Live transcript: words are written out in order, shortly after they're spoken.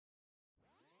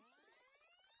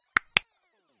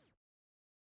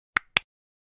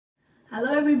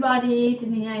Hello everybody,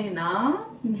 today na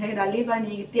hay dali ba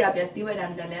ni tia bia sti wa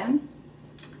dan dalam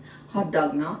hot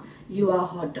dog na you are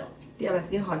hot dog tia ba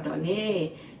sti hot dog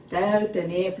ni ta te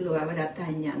ni plu ba da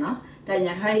tanya na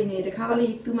tanya hai ni de kha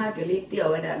li tu ma ke li tia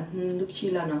wa da lu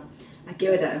chi la na ake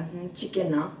wa da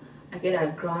chicken na ake da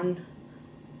ground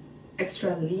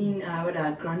extra lean wa da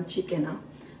ground chicken na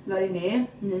lo ni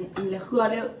le khua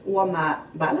le wa ma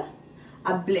ba la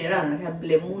a ble ra na ka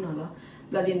ble mu na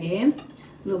lo ni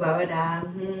lu bawa da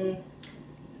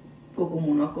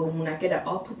kokumu na ke da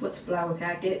all-purpose flour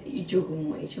ka ke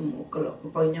ijugumu kalau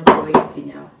pokoknya kau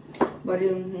isinya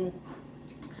baru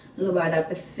lu bawa da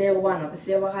pesewa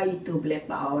ka itu ble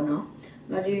pao no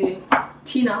lalu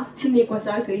tina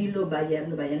kuasa ke lu bayar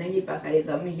na ipa kali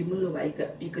tu mi lu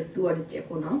bayar ke suar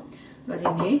cepo no lalu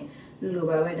ni lu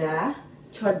bawa da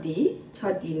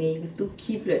chodi ni itu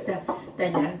keep le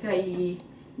tanya kai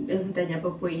tanya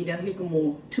apa ida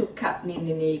hukumu 2 cup ni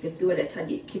ke sudah ada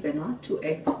tadi keep no 2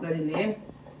 eggs baru ni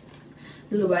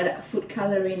lu ada food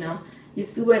coloring no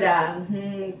isu ada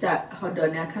tak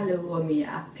hodona kalau mi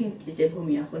pink je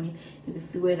mi aku ni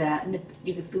isu ada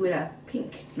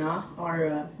pink no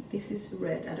or this is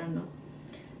red I don't know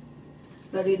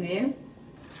baru ni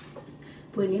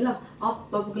pun ni lah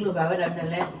bapak lu bawa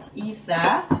dalam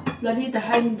isa Lagi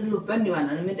tahan dulu pan di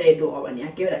mana ni ada dua awalnya.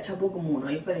 Kita ada campur kemuno,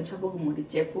 ipa ni campur kemuno di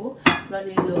cepu.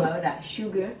 Lalu lu ada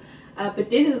sugar.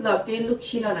 Potato zaute look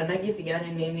chila na nagi siya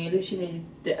ni lu sini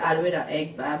ada ada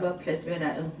egg baba plus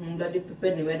ada lalu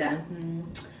pepper ni ada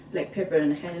black pepper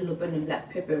na kaya lu pan ni black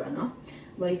pepper no.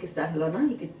 Bayi kisah lo na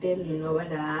ikut lu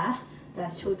ada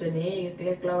cuta ni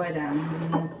ikut lo ada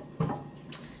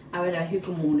ada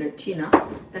hukumu le tina.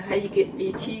 Tahan ikut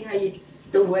hai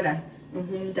tu ada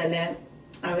dalam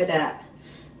ada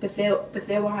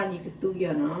pesewahan ni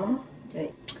ketujuh no,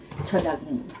 jadi cadag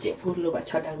cek perlu bah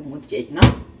cadag cek no,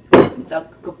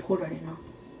 tak kepura ni no.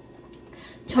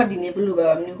 Cadi ni perlu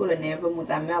bah ni kalau ni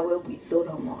bermutamnya awak bisu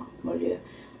ramah, boleh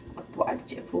apa ada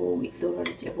cek pur bisu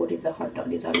ada cek pur di sana tak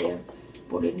di sana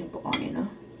boleh ni pokok ni no,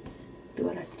 tu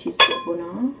ada cheese cek pur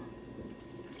no.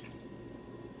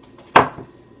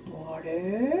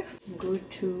 Water, go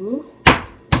to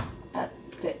add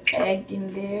the egg in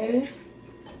there.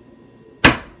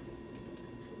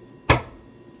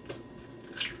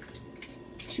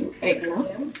 Egg now.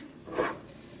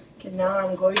 Okay, now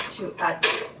I'm going to add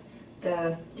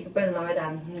the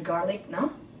garlic now.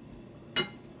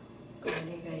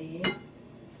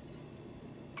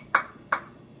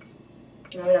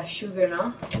 Garlic sugar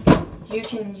now. You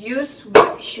can use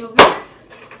white sugar.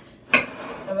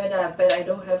 But I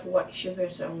don't have white sugar,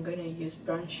 so I'm gonna use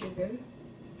brown sugar.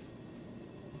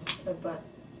 About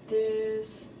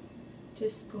this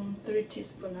teaspoon, 3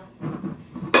 teaspoons now.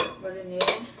 But in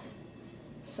here.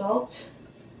 Salt,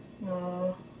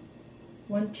 1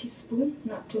 teaspoon,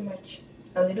 not too much,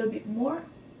 a little bit more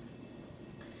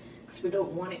because we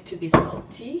don't want it to be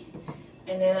salty.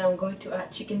 And then I'm going to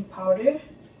add chicken powder,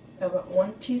 about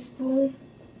 1 teaspoon,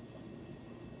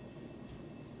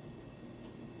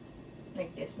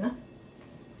 like this, no?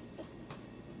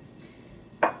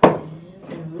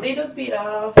 And a little bit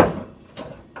of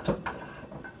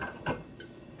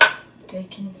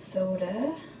baking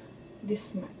soda,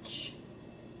 this much.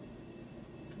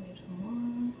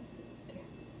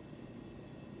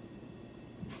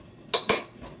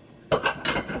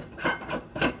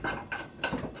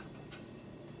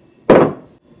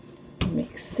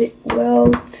 Mix it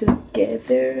well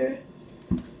together.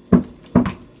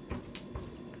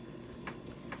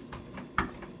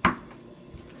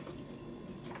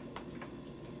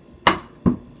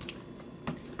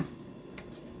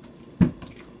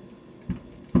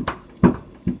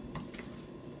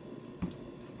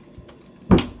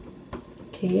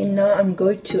 Okay, now I'm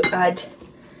going to add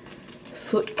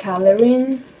food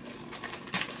coloring.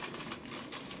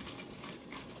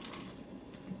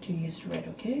 To use red,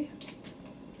 okay?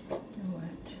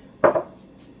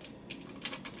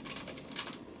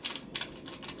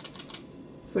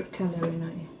 Food coloring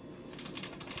now.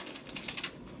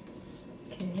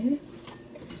 Okay,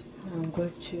 I'm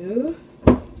going to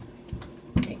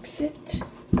mix it.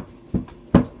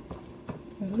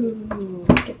 Ooh,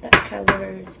 get that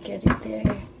color, let's get it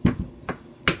there.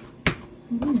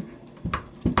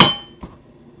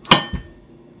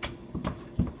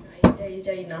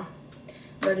 Jadi no.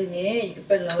 Baru ni ikut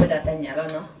perlu dah tanya lah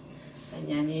no.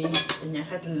 Tanya ni tanya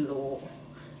kat lu.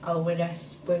 Awak dah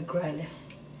bergerak lah.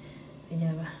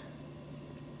 Tanya apa?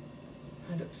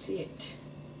 I don't see it.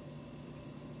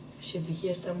 Should be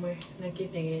here somewhere. Lagi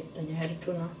tanya hari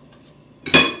tu no.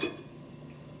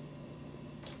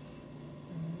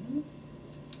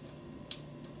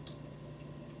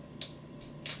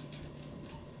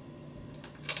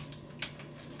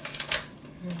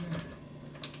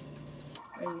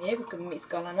 mix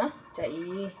kalau na.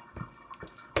 Jadi,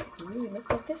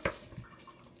 look at this.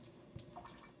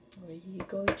 We're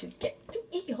going to get to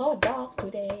eat hot dog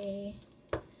today.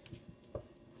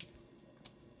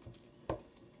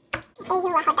 You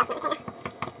are hot dog now,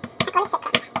 I call it sick.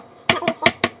 Not really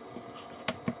shake.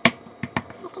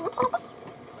 Have to mix it like this.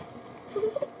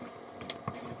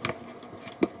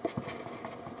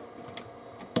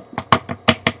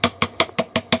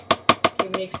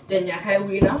 Mix dan ya hai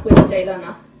wi na pun cai la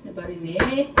na ne bari ne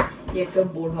ye ke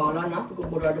bol ha la na ko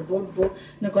bol da bol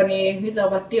ne ko ni ta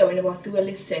ba tio ne ba su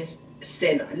le se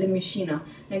na le machine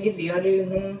na ke dia ri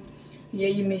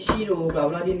ye machine ro ba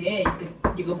la di ne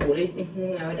ke ko bol le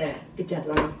a da ke chat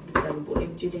la na ke ta bol le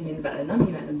ji ne ba na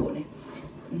mi ba ne bol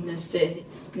ne se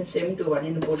mi to ba ne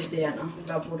bol se ya na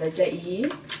ba bol da cai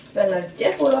ba la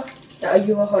che ko la da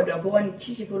yu ha da bo ni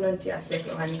chi chi bol ti a se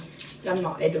ko ni làm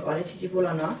nọ để được gọi là chi bố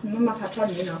là nó mà phát thon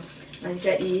như nó mình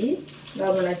chạy ý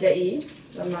và mình là chạy ý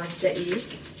và mình chạy ý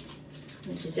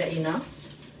mình sẽ chạy ý nó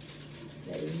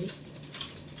chạy ý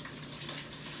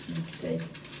chạy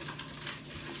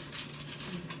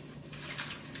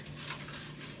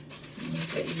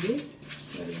chạy ý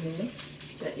và mình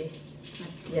chạy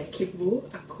ya kibu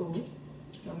aku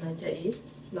và mình chạy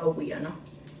lâu bì nó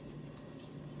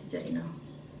chạy nó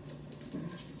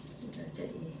chạy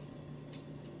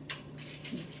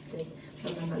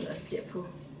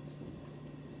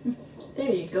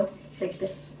there you go, like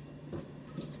this.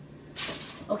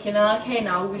 Okay na, okay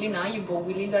now, Willy na, you bo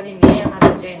Willy la di ne, na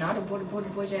da jay na, bo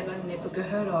jay la ne, porque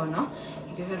hera na,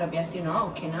 you hera biasi na,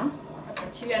 okay na.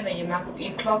 Chile na ye mak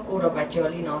ye clock go ba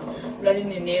jolly na, la di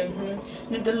ne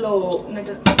ne de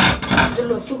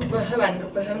lo su ko heban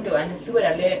ko hem do an su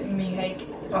da le mi hai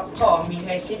pa pa mi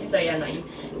hai ti da ya na,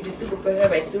 you su ko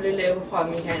heba su le pa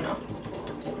mi hai na.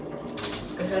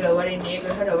 Hello, what in here?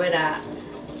 Hello,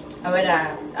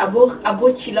 Abu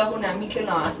Chila Huna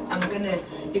Mikela. I'm gonna,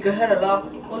 you can hear a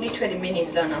lot, only 20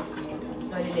 minutes now.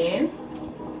 What in here?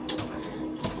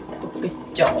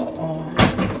 Good job.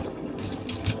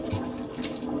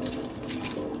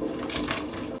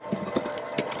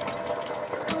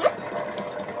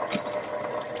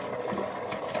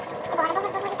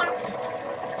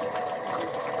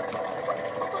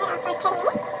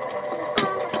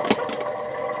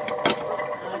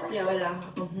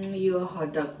 You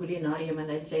hot dog really na, you man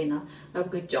like say na,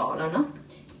 I've got jaw la na,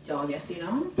 jaw yes you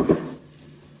know.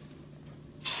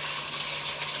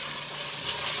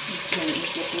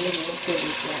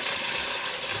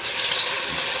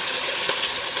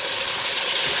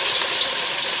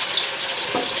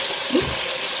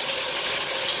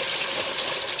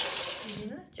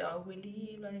 Jaw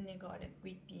really learning a god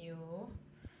with you.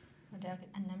 Ada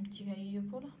anam chiga you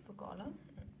pula, pukola.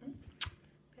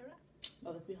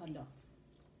 Bagus sih Honda.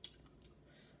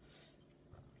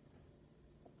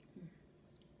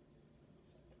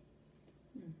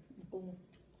 Cũng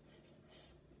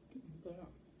cái đó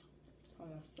thôi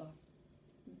là rồi.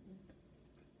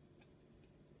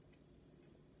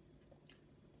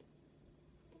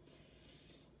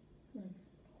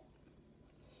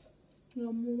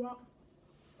 Ngon quá.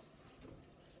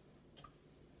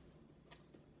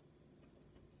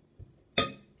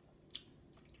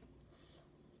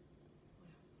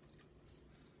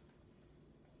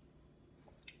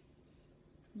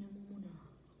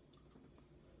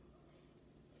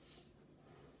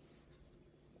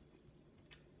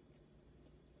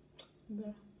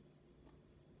 Okay.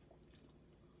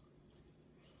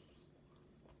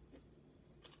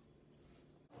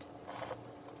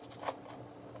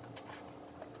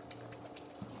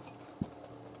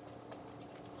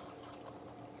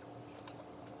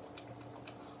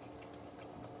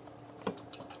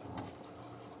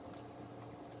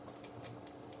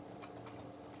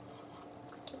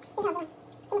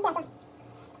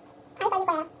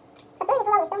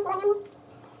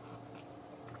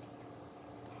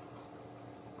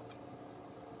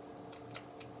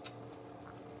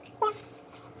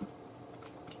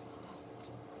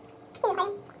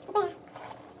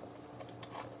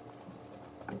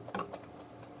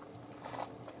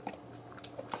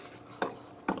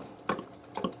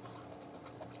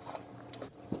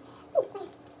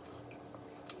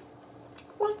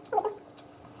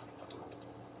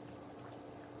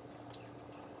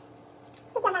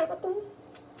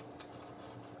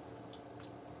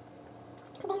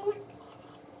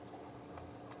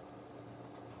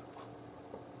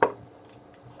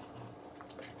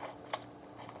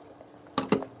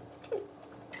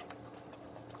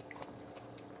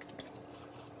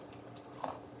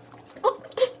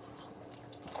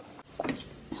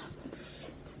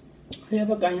 Ini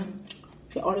apa kayaknya?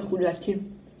 Si oleh kuda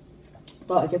tim,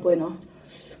 tak aja boleh no.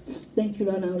 Thank you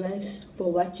now guys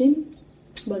for watching.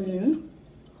 But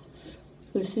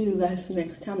we'll see you guys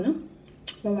next time, no?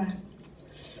 Bye bye.